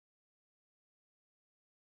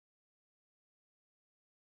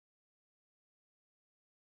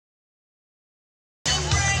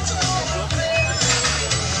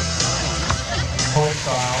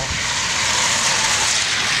style.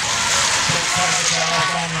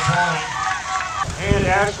 And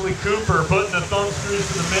Ashley Cooper putting the thumb screws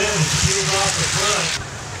to the men's, peels off the front.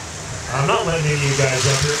 I'm not letting any of you guys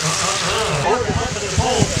up here. Hold him up in the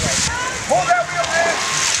pole. Hold that wheel, man!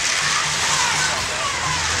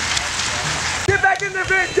 Get back in there,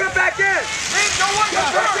 Vince! Get back in! Vince, don't want to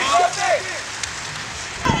get back in!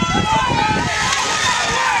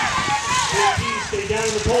 Stay down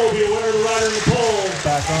in the pole. Be aware of the rider in the pole.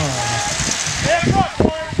 Back on. Hands up,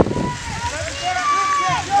 boy!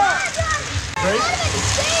 Great.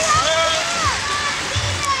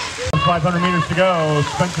 500 meters to go.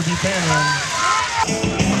 Spencer Buchanan.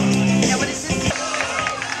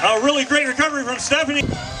 A really great recovery from Stephanie.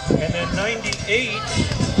 And then 98,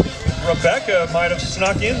 Rebecca might have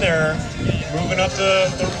snuck in there, moving up the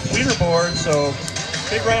leaderboard. So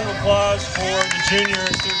big round of applause for the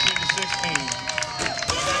juniors, 13 to 16.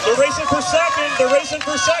 They're racing for second. They're racing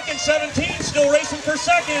for second. 17 still racing for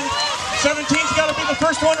second. 17's got to be the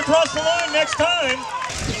first one across the line next time.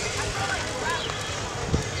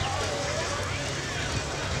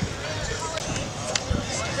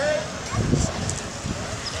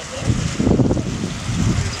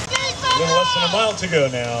 A little less than a mile to go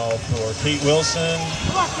now for Kate Wilson,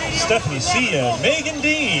 Stephanie C. and Megan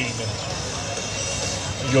Dean.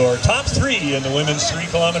 Your top three in the women's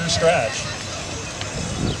 3-kilometer stretch.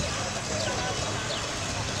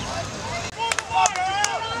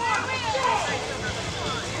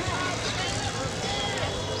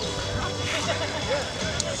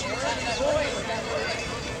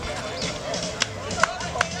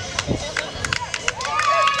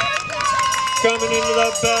 Coming into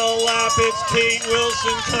the bell lap, it's Kate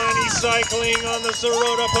Wilson, Connie cycling on the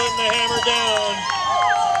Sirota, putting the hammer down.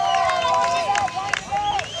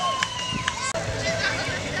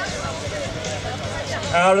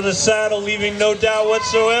 Out of the saddle, leaving no doubt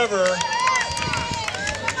whatsoever.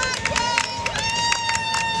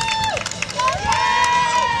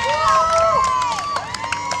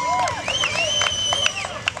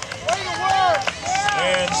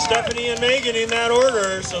 Stephanie and Megan in that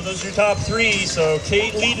order, so those are your top three. So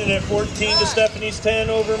Kate leading at 14 to Stephanie's 10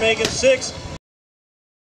 over Megan's 6.